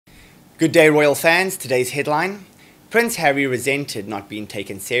Good day, royal fans. Today's headline: Prince Harry resented not being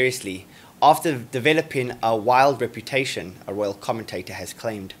taken seriously after developing a wild reputation, a royal commentator has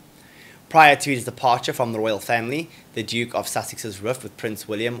claimed. Prior to his departure from the royal family, the Duke of Sussex's rift with Prince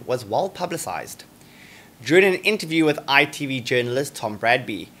William was well publicised. During an interview with ITV journalist Tom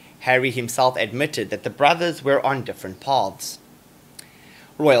Bradby, Harry himself admitted that the brothers were on different paths.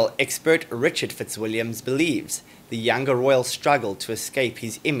 Royal expert Richard Fitzwilliams believes the younger royal struggled to escape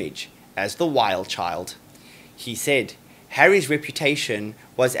his image as the wild child. He said, Harry's reputation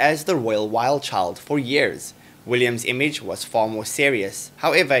was as the royal wild child for years. William's image was far more serious,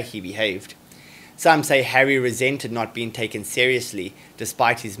 however he behaved. Some say Harry resented not being taken seriously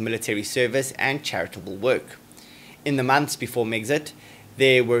despite his military service and charitable work. In the months before Megxit,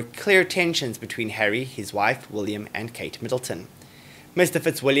 there were clear tensions between Harry, his wife, William and Kate Middleton. Mr.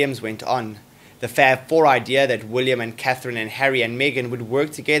 Fitzwilliams went on, the Fab Four idea that William and Catherine and Harry and Meghan would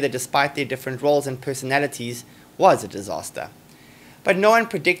work together despite their different roles and personalities was a disaster. But no one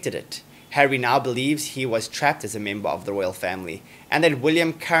predicted it. Harry now believes he was trapped as a member of the royal family, and that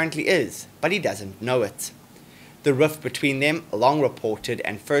William currently is, but he doesn't know it. The rift between them, long reported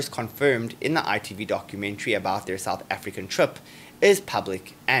and first confirmed in the ITV documentary about their South African trip, is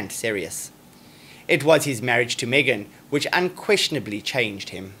public and serious. It was his marriage to Meghan which unquestionably changed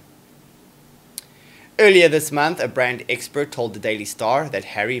him. Earlier this month, a brand expert told the Daily Star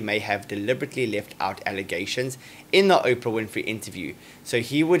that Harry may have deliberately left out allegations in the Oprah Winfrey interview, so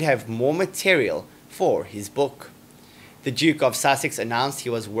he would have more material for his book. The Duke of Sussex announced he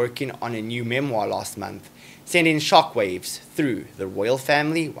was working on a new memoir last month, sending shockwaves through the royal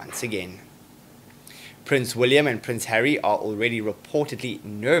family once again. Prince William and Prince Harry are already reportedly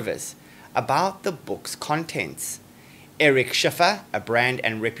nervous about the book's contents. Eric Schiffer, a brand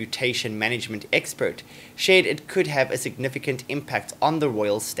and reputation management expert, shared it could have a significant impact on the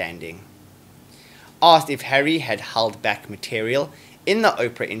royal standing. Asked if Harry had held back material in the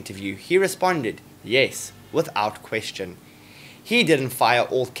Oprah interview, he responded, yes, without question. He didn't fire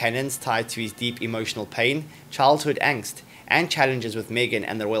all cannons tied to his deep emotional pain, childhood angst, and challenges with Meghan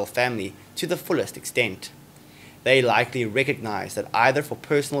and the royal family to the fullest extent. They likely recognized that either for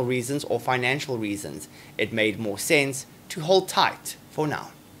personal reasons or financial reasons, it made more sense to hold tight for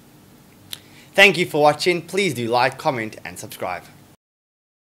now. Thank you for watching. Please do like, comment, and subscribe.